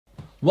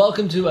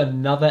Welcome to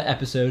another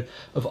episode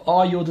of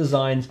Are Your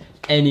Designs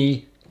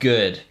Any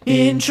Good?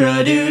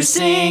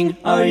 Introducing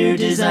Are Your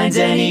Designs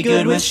Any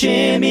Good with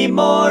Shimmy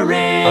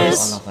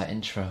Morris. I love that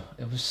intro.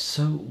 It was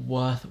so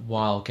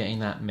worthwhile getting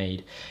that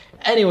made.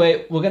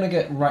 Anyway, we're going to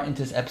get right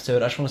into this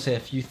episode. I just want to say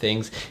a few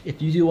things.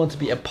 If you do want to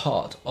be a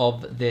part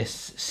of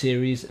this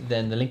series,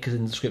 then the link is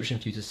in the description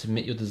for you to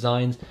submit your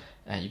designs.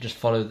 You just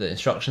follow the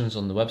instructions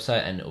on the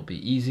website and it'll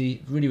be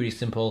easy, really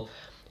simple.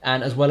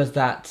 And as well as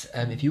that,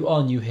 if you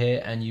are new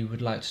here and you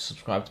would like to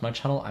subscribe to my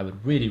channel, I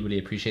would really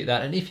appreciate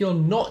that. And if you're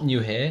not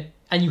new here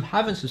and you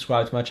haven't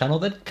subscribed to my channel,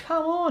 then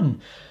come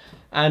on.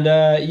 And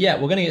yeah,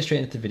 we're going to get straight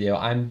into the video.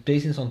 I'm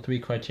basing this on 3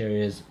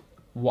 criteria: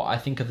 what I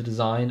think of the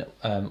design,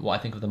 what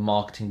I think of the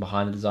marketing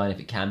behind the design, if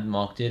it can be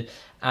marketed,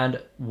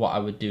 and what I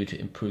would do to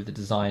improve the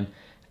design.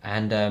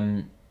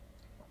 And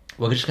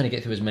we're just going to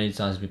get through as many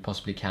designs as we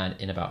possibly can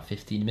in about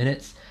 15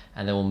 minutes,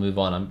 and then we'll move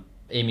on. I'm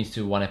aiming to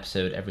do 1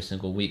 episode every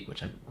single week,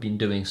 which I've been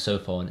doing so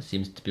far, and it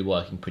seems to be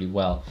working pretty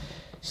well.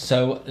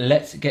 So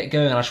let's get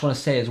going. And I just want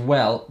to say as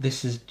well,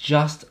 this is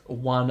just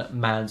one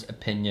man's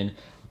opinion.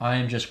 I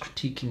am just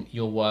critiquing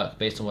your work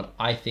based on what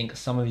I think.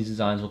 Some of these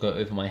designs will go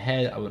over my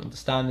head, I won't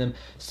understand them.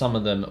 Some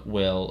of them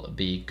will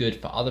be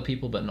good for other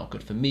people but not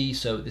good for me,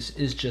 so this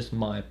is just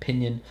my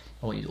opinion.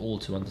 I want you all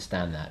to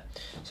understand that.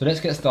 So let's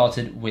get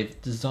started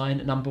with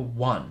design number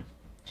 1,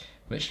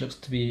 which looks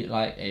to be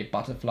like a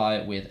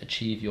butterfly with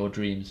Achieve Your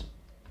Dreams.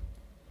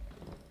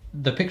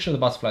 The picture of the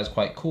butterfly is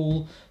quite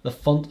cool. The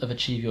font of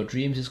Achieve Your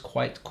Dreams is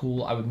quite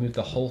cool. I would move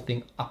the whole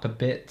thing up a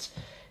bit.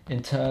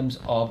 In terms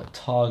of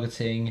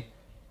targeting,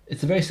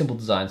 it's a very simple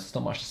design, so there's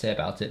not much to say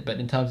about it. But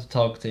in terms of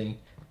targeting,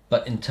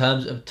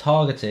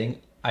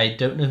 I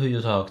don't know who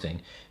you're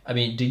targeting. I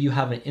mean, do you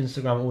have an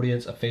Instagram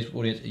audience, a Facebook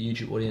audience, a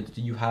YouTube audience?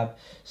 Do you have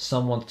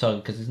someone to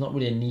target? Because there's not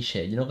really a niche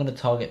here. You're not going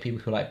to target people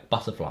who like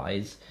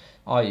butterflies,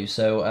 are you?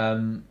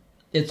 So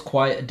it's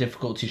quite a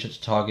difficult t-shirt to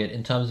target.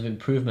 In terms of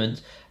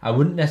improvement, I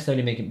wouldn't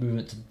necessarily make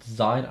improvement to the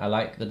design. I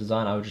like the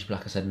design. I would just,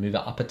 like I said, move it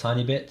up a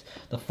tiny bit.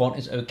 The font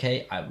is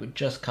okay. I would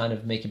just kind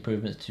of make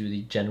improvements to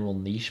the general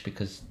niche,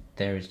 because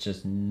there is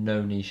just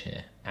no niche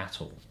here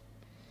at all.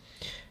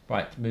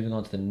 Right, moving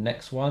on to the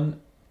next one.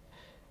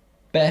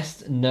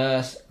 Best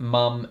nurse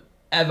mum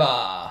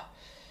ever.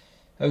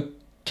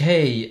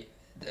 Okay.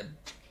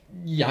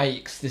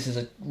 Yikes, this is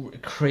a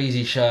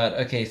crazy shirt.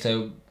 Okay,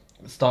 so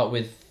start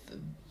with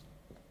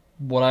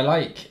what I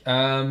like.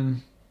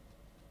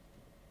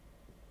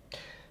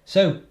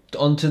 So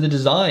on to the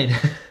design.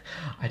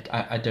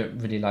 I don't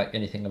really like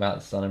anything about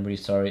this design. I'm really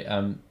sorry.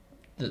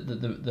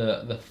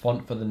 The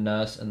font for the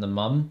nurse and the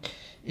mum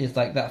is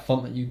like that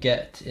font that you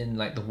get in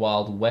like the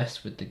Wild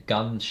West with the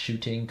gun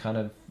shooting kind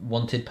of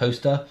wanted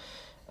poster.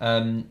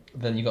 Then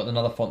you've got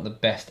another font, the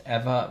Best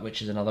Ever,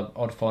 which is another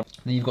odd font.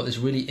 Then you've got this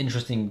really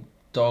interesting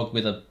dog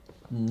with a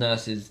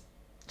nurse's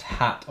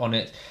hat on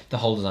it. The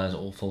whole design is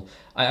awful.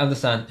 I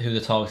understand who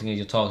the targeting is.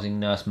 You're targeting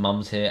nurse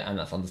mums here, and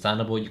that's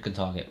understandable. You can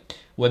target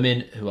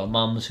women who are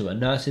mums, who are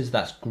nurses.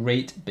 That's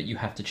great, but you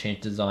have to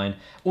change design.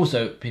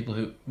 Also, people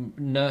who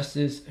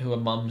nurses, who are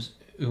mums,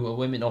 who are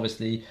women,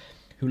 obviously,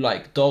 who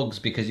like dogs,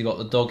 because you got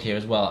the dog here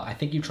as well. I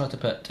think you tried to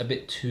put a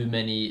bit too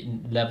many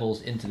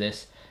levels into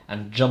this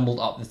and jumbled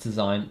up this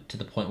design to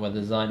the point where the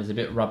design is a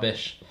bit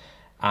rubbish,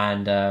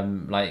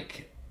 and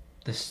like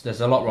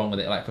there's a lot wrong with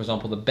it. Like, for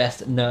example, the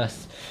Best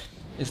Nurse,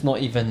 it's not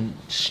even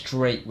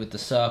straight with the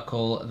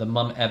circle. The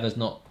Mum Ever's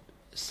not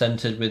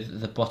centered with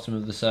the bottom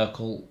of the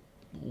circle,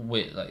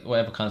 with like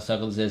whatever kind of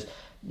circle this is.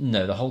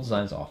 No, the whole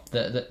design's off.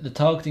 The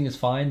targeting is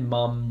fine.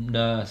 Mum,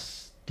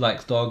 nurse,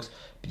 likes dogs,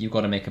 but you've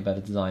got to make a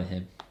better design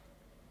here.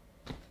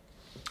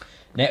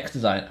 Next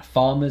design,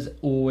 farmers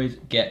always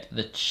get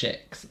the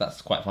chicks.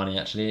 That's quite funny,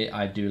 actually.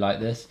 I do like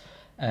this.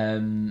 I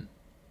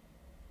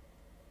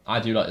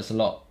do like this a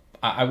lot.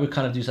 I would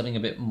kind of do something a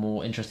bit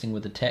more interesting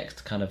with the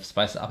text, kind of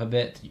spice it up a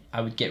bit.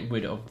 I would get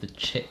rid of the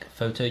chick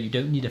photo. You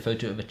don't need a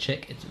photo of a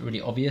chick. It's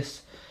really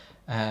obvious.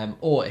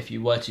 Or if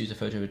you were to use a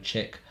photo of a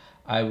chick,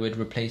 I would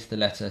replace the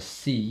letter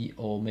C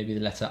or maybe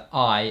the letter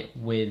I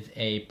with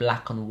a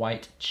black and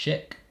white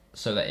chick,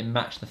 so that it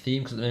matched the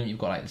theme. Because at the moment you've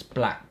got like this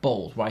black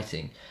bold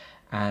writing,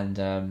 and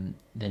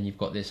then you've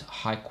got this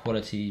high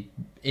quality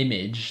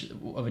image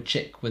of a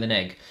chick with an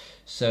egg.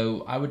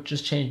 So I would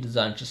just change the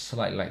design just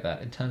slightly like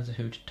that. In terms of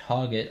who to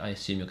target, I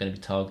assume you're going to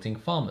be targeting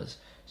farmers.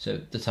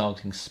 So the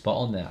targeting's spot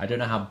on there. I don't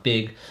know how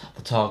big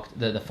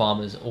the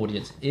farmers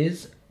audience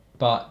is,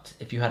 but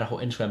if you had a whole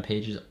Instagram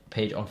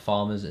page on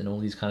farmers and all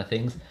these kind of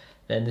things,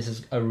 then this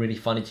is a really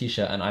funny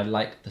t-shirt, and I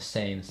like the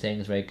saying. The saying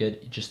is very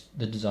good. Just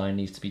the design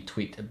needs to be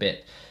tweaked a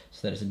bit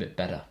so that it's a bit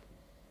better.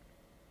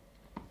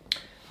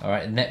 All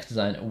right, next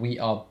design, we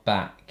are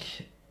back.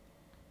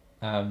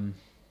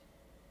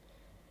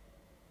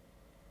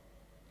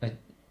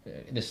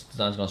 This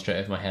design's gone straight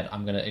over my head.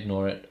 I'm going to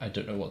ignore it. I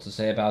don't know what to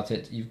say about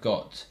it.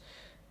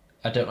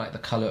 I don't like the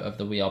colour of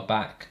the We Are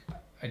Back.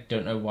 I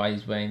don't know why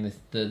he's wearing this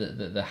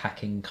the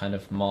hacking kind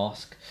of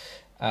mask.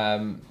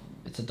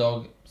 It's a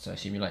dog, so I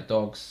assume you like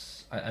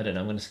dogs. I don't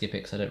know. I'm going to skip it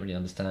because I don't really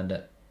understand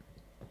it.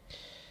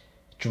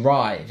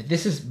 Drive.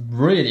 This is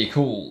really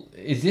cool.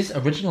 Is this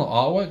original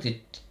artwork? Did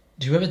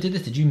whoever did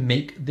this, did you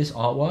make this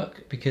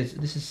artwork? Because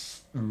this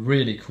is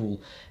really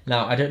cool.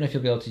 Now, I don't know if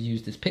you'll be able to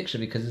use this picture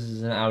because this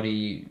is an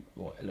Audi,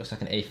 well, it looks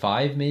like an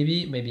A5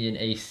 maybe an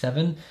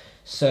A7.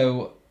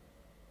 So,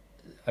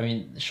 I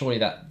mean, surely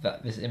that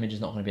this image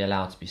is not going to be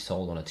allowed to be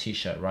sold on a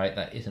t-shirt, right?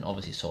 That isn't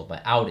obviously sold by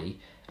Audi.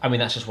 I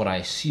mean, that's just what I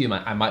assume.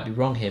 I might be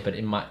wrong here, but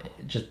it might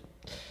just...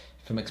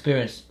 From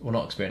experience, well,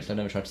 not experience, I've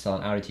never tried to sell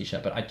an Audi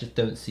t-shirt, but I just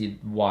don't see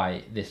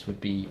why this would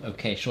be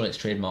okay. Surely it's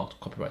trademarked,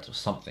 copyright or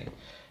something.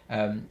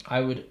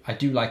 I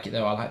do like it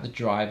though. I like the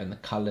drive and the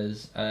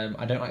colours.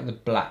 I don't like the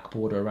black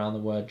border around the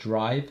word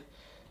drive,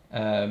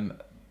 but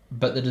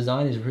the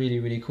design is really,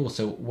 really cool.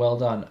 So well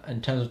done.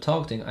 In terms of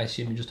targeting, I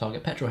assume you just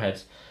target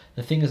petrolheads.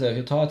 The thing is though, if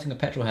you're targeting a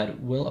petrolhead,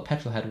 will a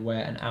petrolhead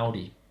wear an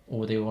Audi?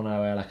 Or they want to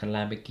wear like a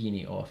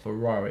Lamborghini or a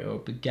Ferrari or a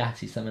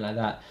Bugatti, something like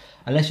that.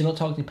 Unless you're not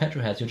targeting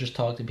petrolheads, you're just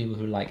targeting people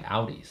who like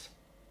Audis.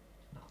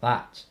 Now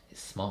that is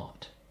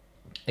smart.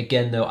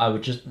 Again though, I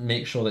would just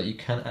make sure that you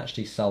can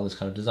actually sell this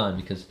kind of design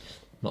because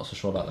I'm not so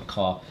sure about the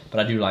car,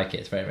 but I do like it.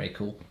 It's very, very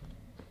cool.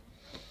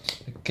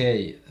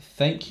 Okay,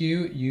 thank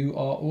you. You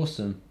are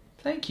awesome.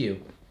 Thank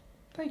you.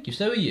 Thank you.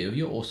 So are you.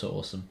 You're also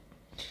awesome.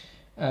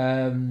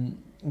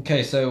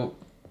 Okay, so...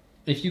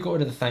 if you got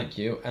rid of the thank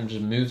you and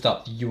just moved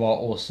up the you are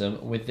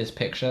awesome with this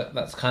picture,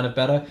 that's kind of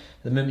better.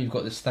 The moment you've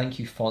got this thank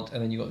you font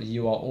and then you've got the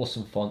you are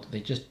awesome font,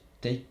 the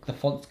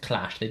fonts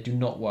clash. They do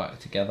not work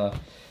together.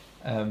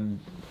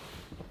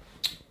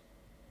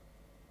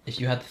 If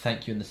you had the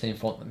thank you in the same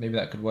font, maybe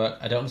that could work.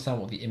 I don't understand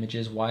what the image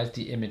is. Why has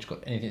the image got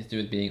anything to do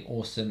with being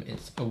awesome?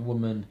 It's a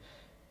woman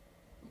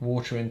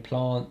watering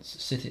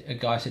plants, a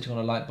guy sitting on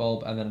a light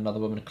bulb, and then another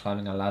woman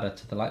climbing a ladder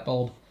to the light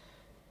bulb.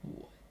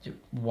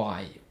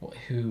 Why?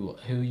 Who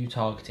are you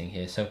targeting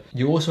here? So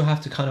you also have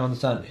to kind of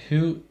understand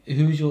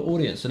who's your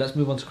audience. So let's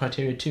move on to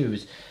criteria 2,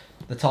 is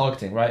the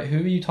targeting, right? Who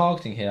are you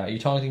targeting here? Are you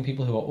targeting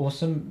people who are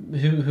awesome?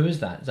 Who is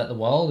that? Is that the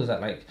world? Is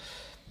that like,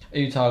 are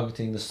you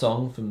targeting the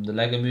song from the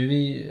Lego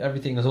movie,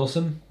 Everything is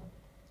Awesome?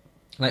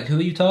 Like, who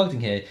are you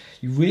targeting here?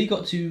 You really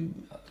got to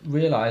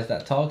realize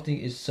that targeting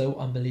is so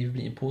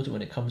unbelievably important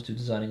when it comes to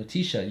designing a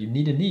t-shirt. You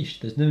need a niche.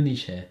 There's no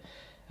niche here.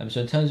 So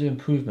in terms of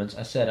improvements,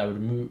 I said I would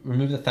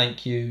remove the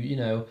thank you, you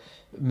know,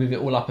 move it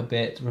all up a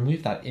bit,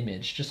 remove that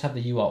image, just have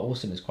the you are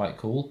awesome is quite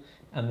cool,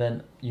 and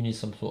then you need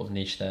some sort of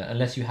niche there,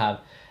 unless you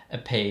have a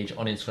page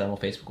on Instagram or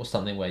Facebook or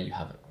something where you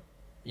have,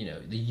 you know,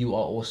 the you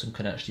are awesome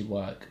can actually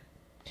work.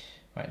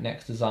 Right,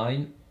 next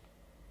design.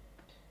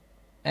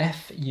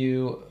 F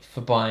you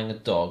for buying a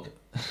dog.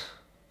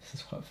 This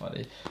is quite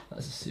funny.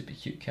 That's a super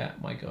cute cat,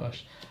 my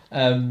gosh.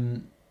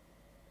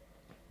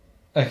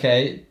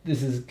 Okay,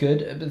 this is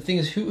good. But the thing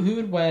is, who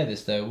would wear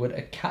this though? Would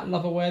a cat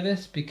lover wear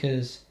this?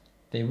 Because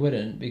they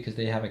wouldn't, because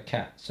they have a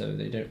cat, so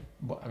they don't.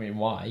 I mean,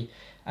 why?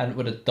 And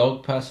would a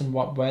dog person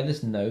wear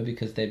this? No,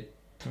 because they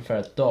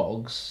prefer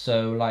dogs.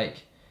 So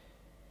like,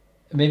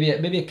 maybe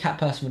a cat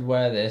person would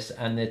wear this,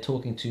 and they're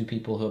talking to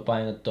people who are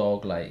buying a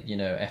dog. Like, you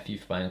know, F you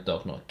for buying a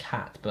dog, not a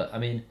cat. But I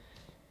mean,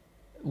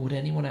 would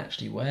anyone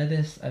actually wear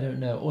this? I don't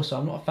know. Also,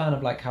 I'm not a fan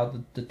of like how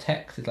the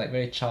text is like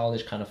very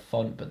childish kind of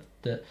font, but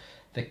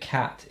the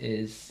cat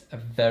is a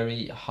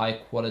very high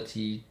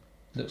quality,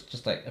 looks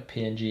just like a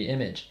PNG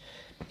image.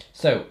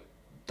 So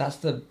that's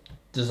the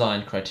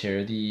design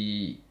criteria,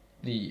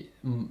 the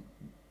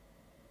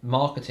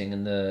marketing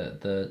and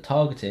the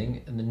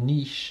targeting and the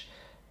niche.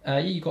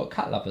 You got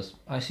cat lovers.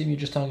 I assume you're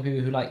just targeting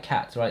people who like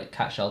cats, right?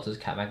 Cat shelters,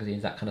 cat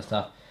magazines, that kind of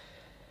stuff.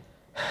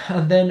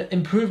 And then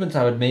improvements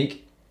I would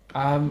make.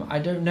 I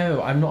don't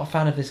know. I'm not a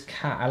fan of this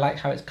cat. I like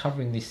how it's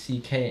covering the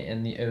CK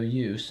and the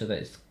OU so that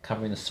it's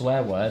covering the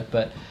swear word,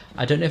 but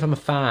I don't know if I'm a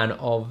fan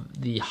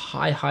of the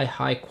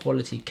high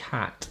quality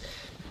cat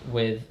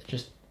with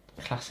just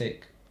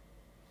classic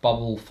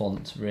bubble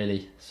font,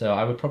 really. So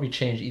I would probably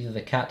change either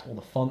the cat or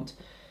the font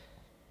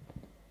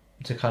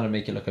to kind of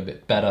make it look a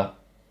bit better.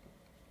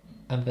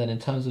 And then in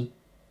terms of,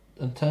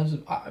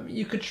 I mean,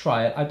 you could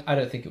try it. I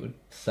don't think it would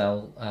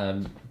sell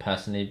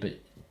personally, but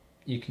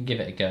you can give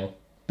it a go.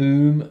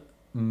 Boom,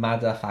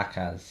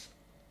 motherfuckers.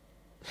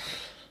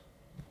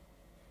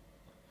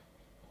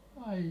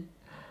 Why?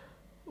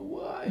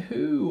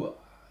 Who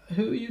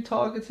are you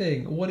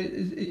targeting? What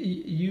is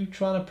you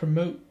trying to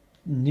promote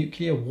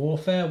nuclear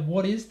warfare?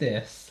 What is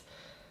this?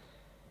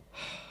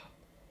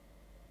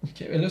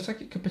 Okay, it looks like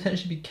it could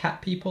potentially be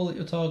cat people that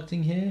you're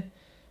targeting here.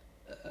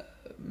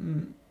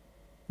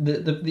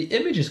 The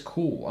image is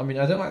cool. I mean,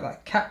 I don't like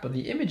that cat, but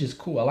the image is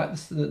cool. I like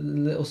the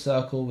little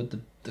circle with the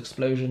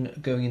explosion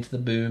going into the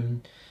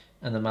boom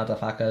and the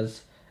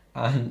motherfuckers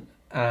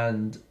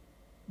and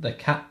the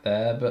cat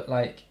there, but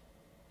like,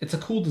 it's a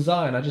cool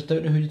design. I just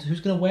don't know who's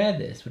going to wear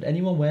this. Would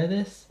anyone wear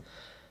this?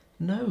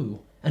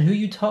 No. And who are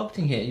you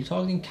targeting here? You're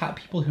targeting cat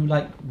people who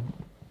like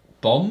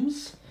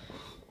bombs?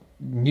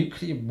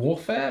 Nuclear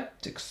warfare?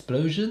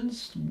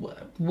 Explosions?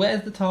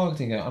 Where's the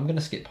targeting? I'm going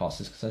to skip past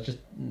this because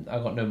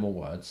I've got no more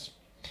words.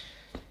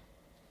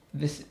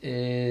 This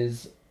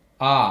is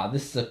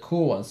a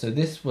cool one. So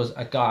this was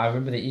a guy, I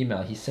remember the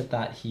email, he said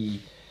that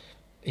he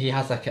he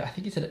has like I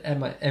think it's an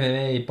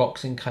MMA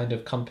boxing kind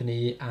of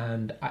company,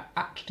 and I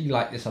actually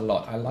like this a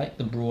lot. I like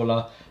the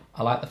brawler.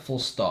 I like the full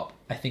stop.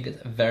 I think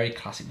it's a very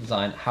classic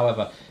design.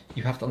 However,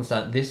 you have to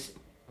understand this.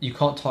 You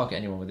can't target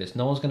anyone with this.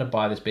 No one's going to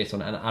buy this based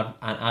on an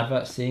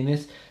advert seeing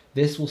this.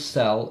 This will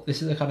sell.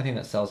 This is the kind of thing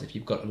that sells if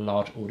you've got a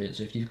large audience.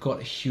 So if you've got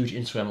a huge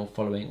Instagram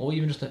following, or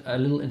even just a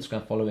little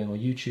Instagram following, or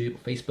YouTube, or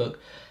Facebook,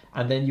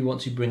 and then you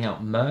want to bring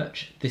out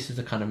merch, this is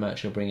the kind of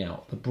merch you'll bring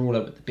out. The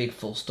brawler with the big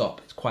full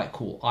stop. It's quite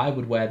cool. I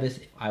would wear this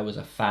if I was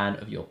a fan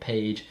of your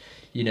page,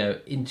 you know,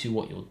 into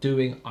what you're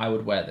doing. I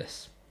would wear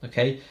this.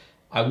 Okay.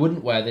 I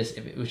wouldn't wear this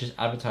if it was just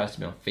advertised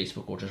to me on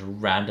Facebook or just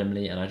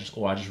randomly, and I just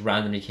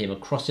randomly came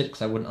across it,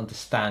 because I wouldn't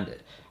understand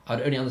it.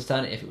 I'd only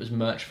understand it if it was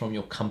merch from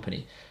your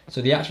company.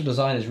 So the actual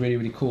design is really,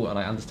 really cool, and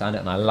I understand it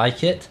and I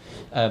like it.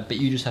 But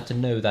you just have to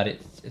know that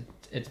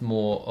it's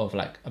more of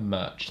like a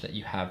merch that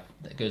you have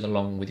that goes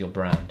along with your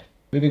brand.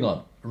 Moving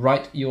on,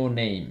 write your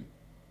name.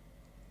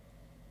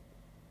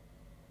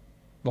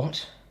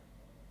 What?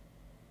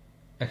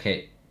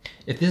 Okay,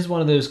 if this is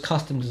one of those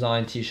custom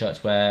design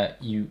t-shirts where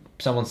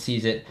someone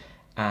sees it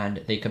and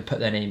they can put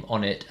their name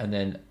on it, and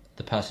then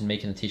the person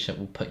making the t-shirt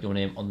will put your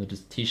name on the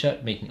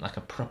t-shirt, making it like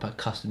a proper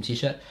custom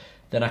t-shirt,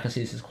 then I can see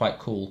this is quite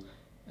cool.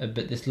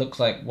 But this looks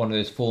like one of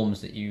those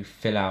forms that you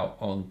fill out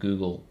on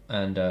Google,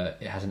 and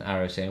it has an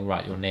arrow saying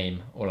write your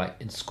name, or like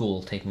in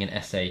school taking an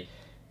essay,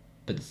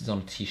 but this is on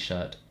a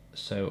t-shirt.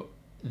 So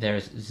there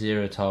is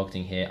zero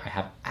targeting here. I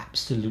have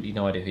absolutely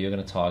no idea who you're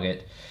going to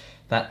target.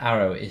 That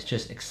arrow is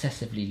just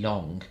excessively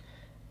long,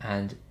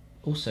 and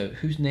also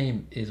whose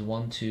name is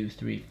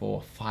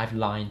 5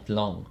 lines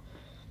long.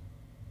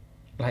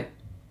 Like,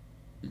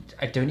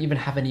 I don't even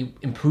have any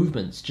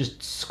improvements.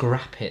 Just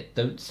scrap it.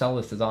 Don't sell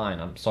this design.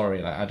 I'm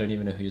sorry. Like, I don't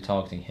even know who you're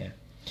targeting here.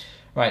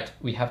 Right,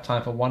 we have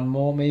time for one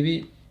more,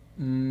 maybe.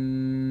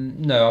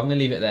 No, I'm gonna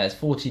leave it there. It's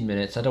 14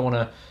 minutes. I don't want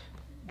to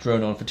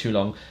drone on for too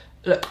long.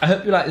 Look, I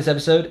hope you liked this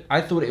episode.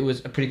 I thought it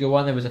was a pretty good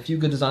one. There was a few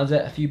good designs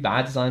there, a few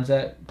bad designs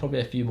there,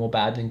 probably a few more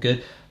bad than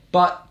good,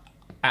 but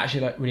I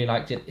actually really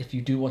liked it. If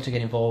you do want to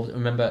get involved,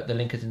 remember the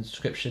link is in the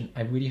description.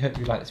 I really hope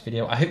you like this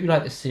video. I hope you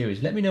like this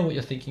series. Let me know what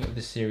you're thinking of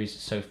this series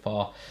so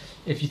far.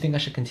 If you think I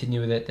should continue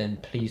with it, then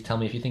please tell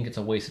me. If you think it's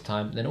a waste of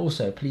time, then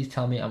also please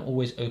tell me. I'm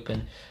always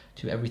open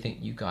to everything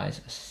you guys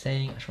are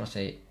saying. I just want to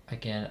say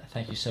again,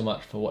 thank you so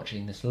much for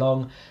watching this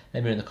long.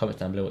 Let me know in the comments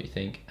down below what you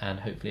think,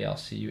 and hopefully I'll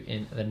see you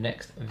in the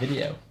next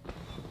video.